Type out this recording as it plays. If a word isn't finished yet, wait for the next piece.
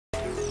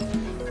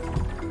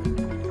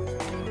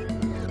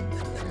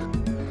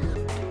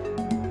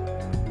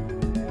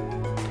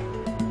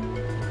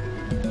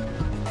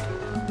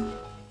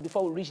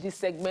before we reach this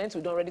segment,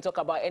 we don't already talk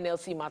about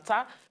NLC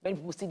matter. Many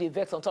people still the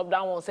vex on top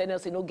that one. Say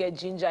NLC no get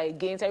ginger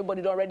against.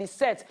 Everybody don't already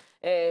set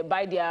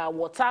buy their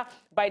water,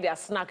 buy their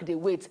snack, they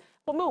wait.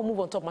 But we will move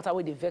on top matter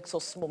where the vex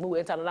us small. We will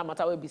enter another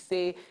matter where we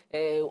say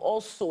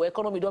also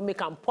economy don't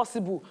make it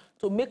possible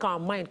to make our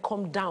mind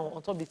come down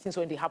on top of the things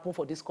when they happen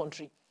for this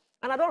country.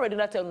 And I don't already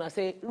tell them, I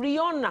say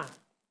Rihanna,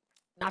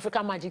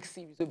 African Magic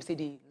series, we say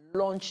they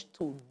launch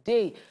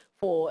today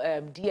for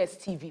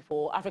DSTV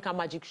for African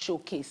Magic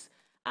Showcase.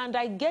 And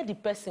I get the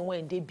person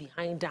when they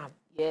behind them,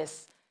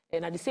 yes.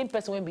 And at the same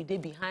person when they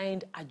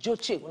behind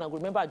Ajoche, when I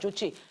remember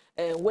Ajoche,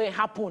 when it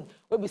happened,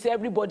 when we say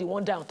everybody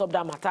one day on top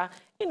that matter,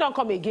 it don't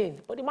come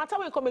again. But the matter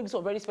when come this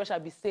one very special,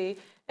 we say,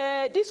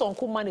 this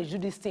uncle manage do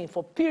this thing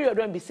for period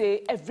when we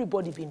say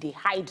everybody been they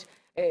hide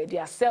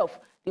their self.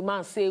 The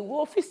man say,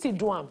 well, if we still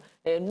do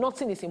them,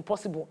 nothing is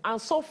impossible. And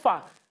so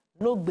far,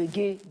 no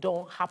gbege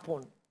don't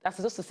happen. That's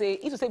just to say,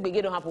 if you say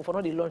gbege don't happen for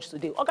not the launch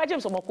today. Oga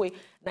James Omokwe,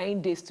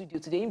 9 days studio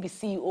today. He be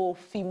CEO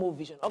FEEMO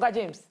Vision. Oga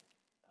James,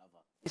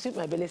 you see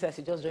my belly says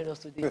you just joined us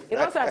today. You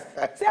know,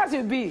 say as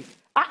you be.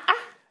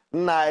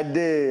 Nah, I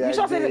did. You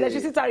sure say the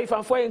electricity tariff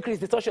and fuel increase,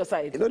 they touch your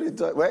side? You know,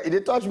 they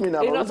touch me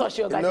now. They not touch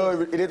you, Oga James.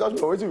 No, they touch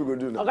me. What we go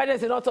do now? Oga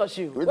James, they not touch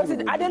you.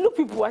 I they look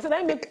people. I said,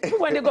 I make people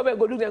when they go back,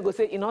 go look, they go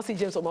say, you know, see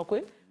James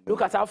Omokwe.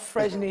 Look at how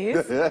fresh he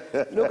is.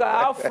 Look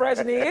at how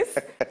fresh he is.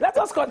 Let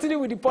us continue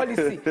with the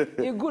policy.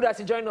 It's good that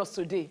you joined us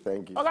today.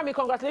 Thank you. Oga,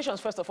 congratulations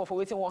first of all for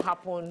waiting what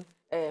happened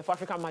for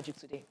African Magic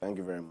today. Thank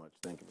you very much.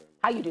 Thank you very much.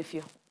 How you do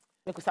feel?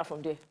 Make we start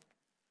from there.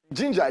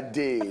 Ginger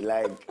day,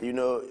 like, you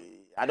know,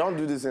 I don't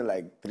do this in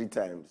like 3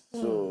 times.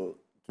 So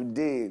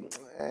today,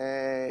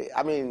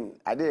 I mean,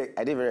 I did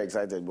very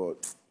excited,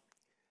 but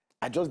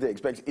I just didn't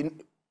expect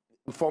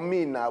for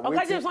me now.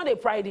 Okay, James, not a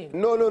pride in.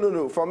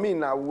 No. For me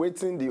now,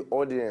 waiting the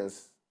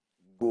audience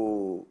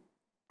go.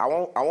 I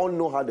want to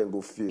know how they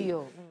go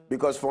feel.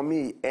 Because for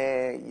me,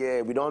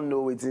 yeah, we don't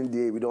know what's in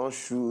there. We don't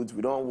shoot.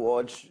 We don't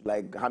watch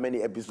like how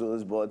many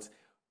episodes. But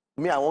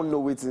me, I want to know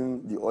what's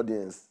in the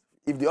audience.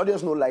 If the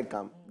audience don't like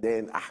them,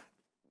 then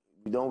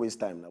we don't waste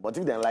time now. But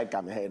if they don't like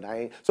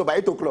them, so by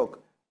 8 o'clock,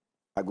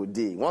 I go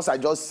day. Once I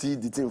just see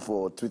the thing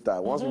for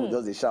Twitter, once people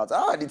just they shout,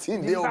 the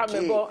thing they okay.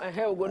 We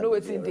go know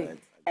what's in there.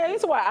 Hey,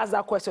 this is why I asked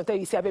that question. Tell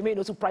you, see, I may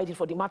not too pride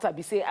for the matter.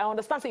 Be say, I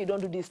understand say you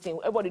don't do this thing.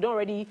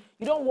 Everybody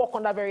you don't work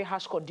under very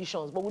harsh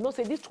conditions. But we know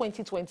say this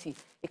 2020,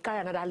 it carry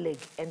another leg,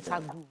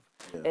 enter groove.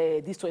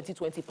 This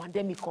 2020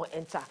 pandemic can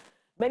enter.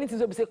 Many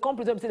things will be say,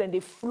 companies will be say, then they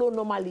flow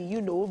normally.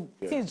 You know,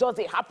 things just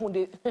they happen.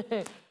 They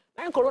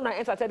and Corona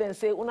enter tell them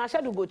say, una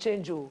schedule go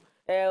change you.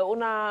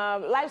 Una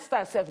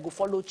lifestyle self go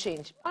follow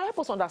change. I help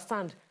us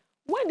understand.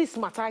 When this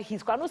matter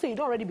hits, I know say you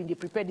don't already been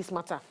prepared this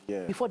matter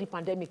before the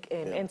pandemic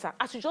enter.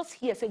 As you just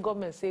hear, say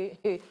government say,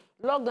 hey,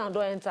 lockdown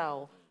don't enter.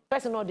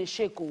 Person not the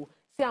shake.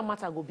 See how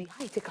matter go be.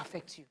 How it take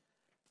affect you?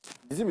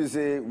 You see me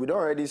say we don't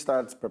already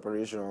start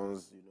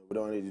preparations. You know, we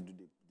don't already do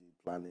the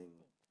planning.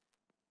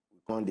 We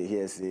can't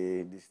hear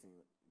say this thing.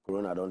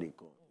 Corona don't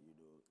come. You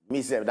know,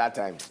 me say at that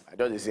time I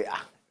just say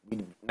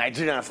we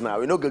Nigerians now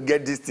we not gonna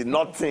get this thing.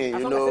 Nothing.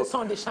 You know,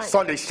 sun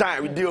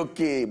shine. We do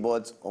okay,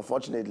 but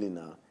unfortunately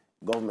now.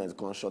 Government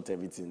can't shut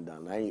everything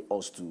down. And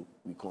us too,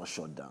 we can't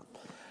shut down.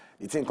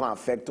 The thing can't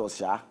affect us,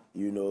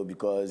 you know,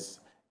 because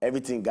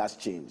everything got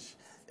changed.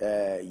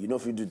 You know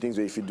if you do things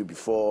that you do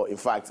before. In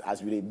fact,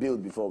 as we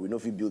build before, we know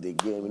if you build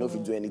again. We know if you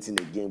do anything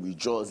again, we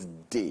just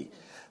day.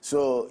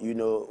 So, you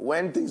know,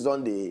 when things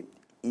don't they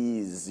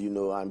ease, you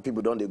know, and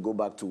people don't they go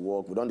back to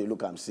work, we don't they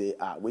look and say,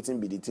 waiting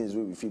be the things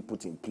we feel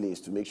put in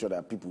place to make sure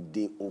that people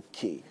they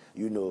okay.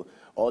 You know,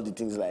 all the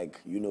things like,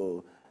 you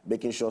know,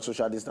 making sure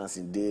social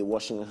distancing day,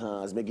 washing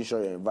hands, making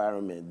sure your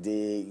environment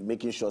day,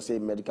 making sure, say,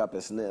 medical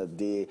personnel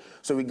day.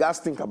 So we guys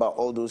think about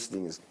all those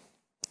things.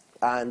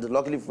 And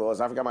luckily for us,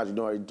 African Magic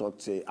don't already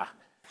talk,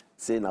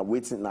 say, now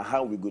waiting, now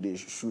how we go to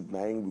shoot,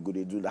 now we go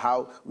to do,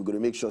 how we go to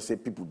make sure, say,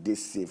 people they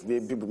safe.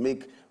 People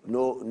make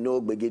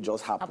no baggage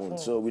just happen.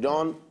 So we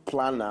don't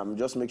plan them,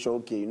 just make sure,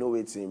 okay, you know,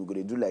 waiting, we're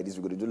going to do like this,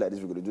 we're going to do like this,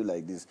 we're going to do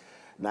like this.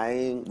 Now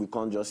we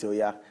can't just say, oh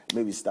yeah,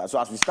 maybe start. So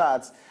as we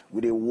start,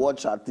 we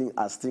watch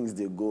as things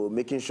they go,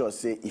 making sure,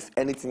 say, if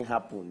anything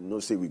happen, no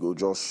say we go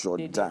just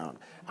shut down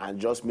and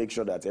just make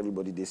sure that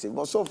everybody they safe.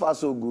 But so far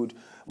so good.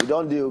 We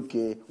don't do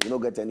okay. We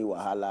don't get any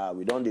wahala.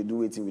 We don't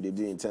do anything we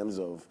do in terms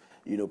of,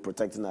 you know,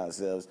 protecting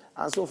ourselves.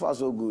 And so far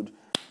so good.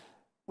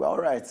 We're all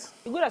right. It's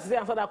good as you say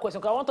answer that question.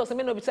 Because I want to say,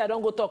 me no be say I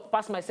don't go talk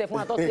past myself.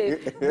 When I talk say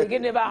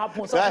Gbege never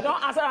happen. So I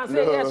don't answer and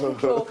say yes,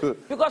 true.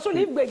 Because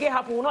if Gbege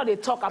happen, we know they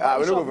talk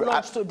about issue of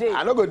launch today.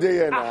 I don't go there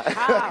here now.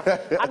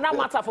 And that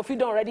matter for if you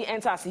don't already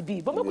enter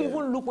CB. But maybe we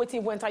even look what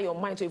enter your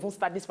mind to even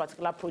start this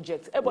particular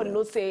project. Everybody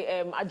knows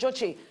say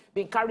Ajoche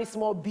been carry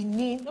small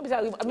Benin. I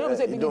mean,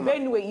 say Benin,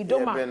 Benue,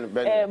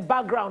 Idoma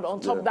background on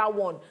top that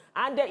one.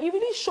 And it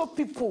really show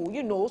people,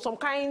 you know, some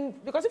kind,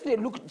 because if they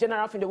look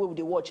general from the way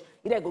they watch,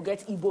 you go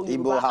get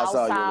Igbo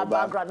Hausa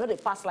background, no, they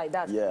pass like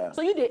that.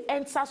 So you they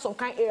enter some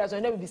kind areas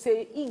and then we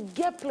say, you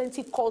get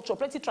plenty culture,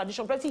 plenty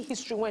tradition, plenty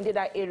history when they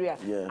that area.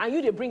 And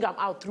you they bring them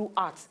out through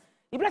art.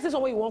 If let's say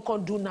something you want to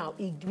do now,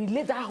 it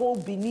relate that whole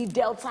Benin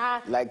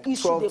Delta like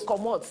issue they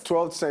come out.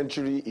 12th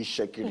century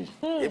Ishekiri.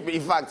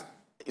 In fact,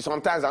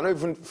 sometimes I don't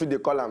even feel they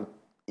call them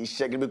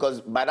Ishekiri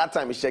because by that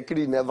time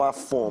Ishekiri never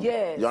formed.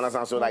 Yes. You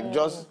understand? So like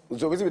just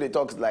so basically they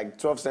talk like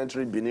 12th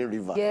century Benin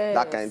River,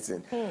 that kind of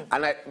thing.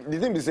 And the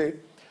thing they say,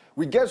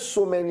 we get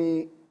so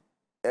many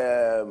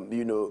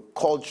you know,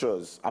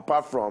 cultures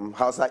apart from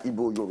Hausa,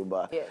 Igbo,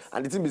 Yoruba. Yes.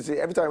 And the thing is, say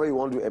every time you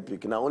want to do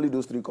epic, now only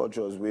those 3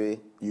 cultures where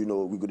you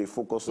know we go to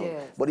focus on.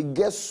 Yes. But it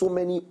gets so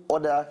many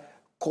other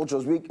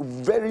cultures,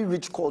 very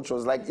rich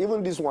cultures. Like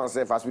even this one,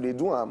 self, as we they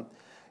do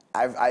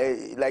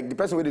I like the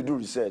person where they do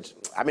research.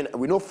 I mean,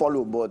 we don't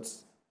follow, but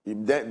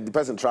the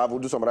person travel,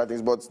 do some other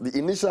things. But the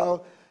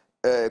initial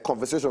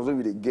conversations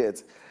where they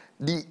get.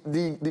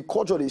 The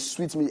culture they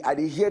sweet me. I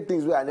hear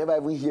things where I never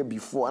even hear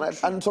before,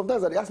 and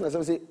sometimes I ask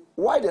myself, say,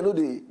 why they know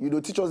they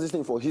teach us this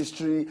thing for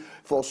history,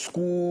 for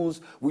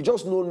schools? We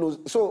just don't know.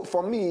 So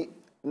for me,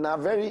 now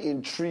very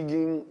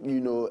intriguing,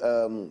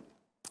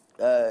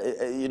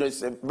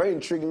 it's a very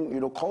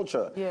intriguing,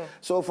 culture. Yeah.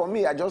 So for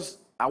me, I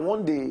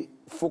want to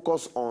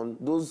focus on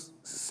those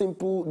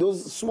simple,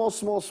 those small,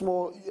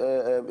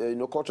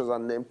 cultures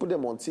and then put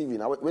them on TV.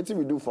 Now, what do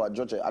we do for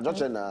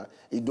Ajoche na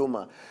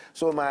Idoma?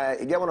 So I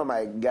get one of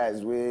my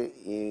guys where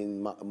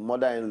in my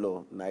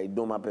mother-in-law, na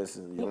Idoma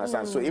person, you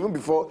understand? So even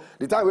before,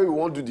 the time where we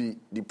want to do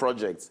the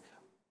project,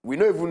 we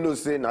don't even know,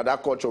 say, now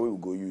that culture we will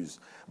go use.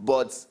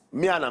 But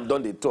me and I'm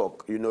done they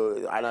talk,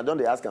 and I done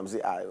they ask them,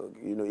 say,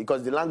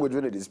 because the language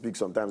when they speak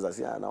sometimes, I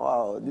say, now,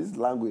 wow, this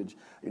language,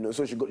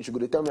 so she go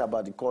to tell me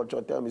about the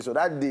culture, tell me. So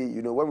that day,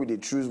 when we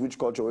choose which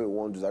culture we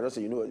want to use, I just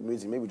say,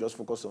 maybe just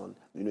focus on,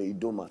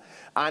 Idoma.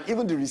 And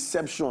even the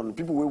reception,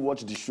 people will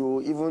watch the show,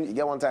 even, you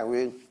get one time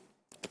where,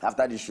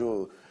 after the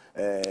show,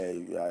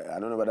 I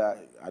don't know whether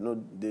I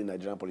know the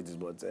Nigerian politics,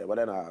 but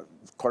whether our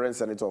current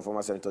senator or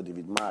former senator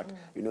David Mark,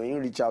 he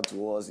reach out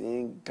to us,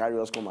 he carry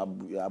us come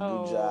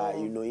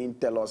Abuja, he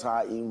tell us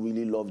how he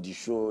really love the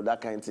show, that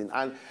kind of thing.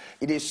 And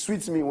it is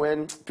sweet me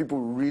when people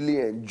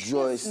really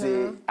enjoy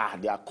say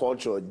their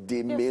culture,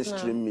 they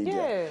mainstream media.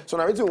 Yeah. So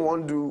now what we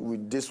want to do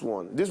with this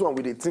one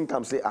we they think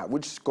I'm say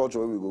which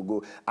culture we will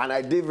go, and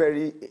I did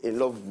very in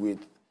love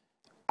with.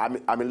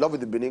 I'm in love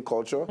with the Benin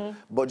culture,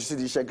 but you see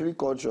the Shekiri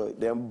culture,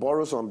 they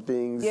borrow some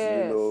things,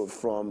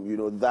 from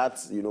that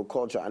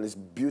culture, and it's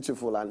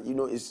beautiful, and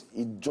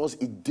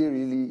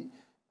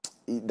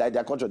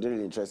their culture did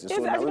really interesting. Yes,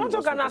 so as you want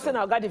to talk and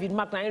now David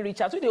Mark now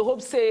reach out, we they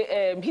hope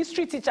say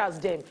history teachers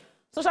them,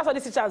 social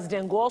studies teachers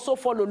then go also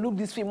follow look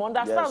this film,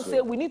 understand say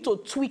we need to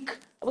tweak.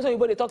 Because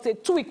everybody talk say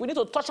tweak, we need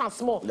to touch and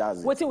small.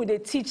 Waiting we they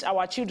teach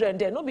our children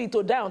there, not be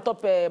to die on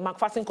top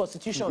McPherson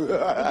Constitution. You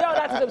get all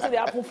that things say they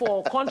happen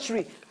for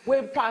country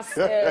way past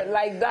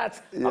like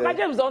that. Okay,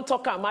 James don't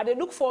talk and they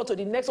look forward to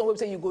the next one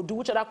website you go do,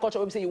 which other culture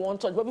website you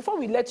want to touch. But before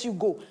we let you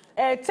go,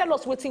 tell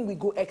us what thing we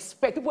go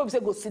expect. People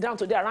website go sit down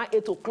today around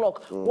 8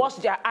 o'clock, wash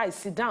their eyes,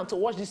 sit down to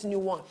watch this new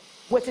one.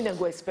 What thing they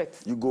go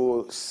expect? You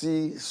go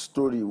see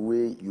story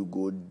where you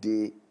go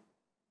day.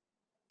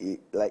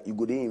 Like you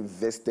go there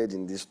invested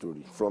in this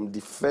story from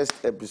the first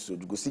episode.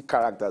 You go see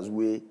characters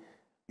where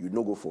you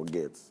no go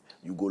forget.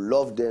 You go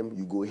love them.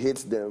 You go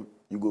hate them.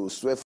 You go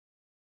swear.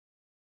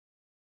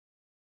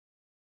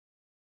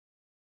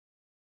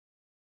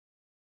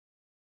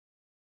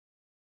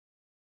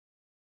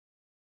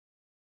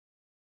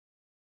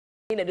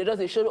 They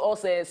just show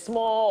us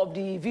small of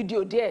the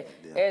video there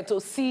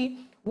to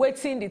see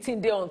waiting the thing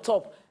there on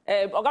top.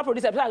 Oga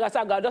producer,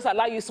 I'll just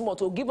allow you small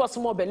to give us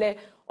small belly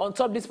on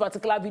top this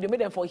particular video. Make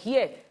them for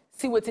here,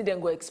 see what they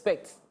go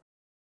expect.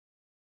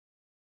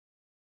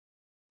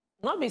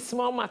 Not be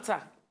small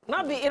matter.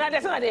 Not be in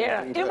addition to the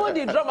era. Even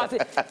the drama,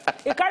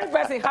 a current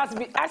person has to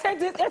be. I said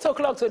this 8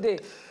 o'clock today.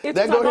 They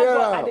go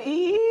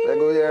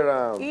here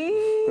around.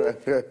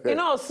 You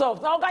know,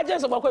 soft. Now, guys,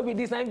 just about with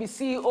this, I'm the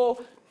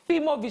CEO.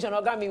 FEEMO Vision,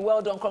 Ogami,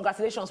 well done.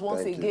 Congratulations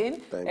once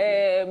again. Thank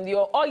you.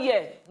 Your all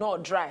year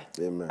not dry.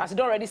 Amen. As you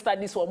don't already start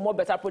this for more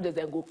better projects,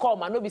 then go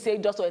come and not be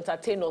saying just to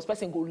entertain us,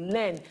 person go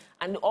learn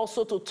and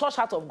also to touch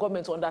heart of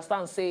government to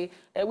understand. Say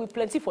we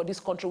plenty for this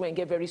country when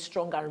get very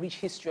strong and rich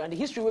history, and the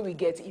history where we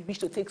get it reach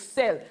to take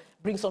sell,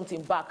 bring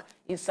something back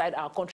inside our country.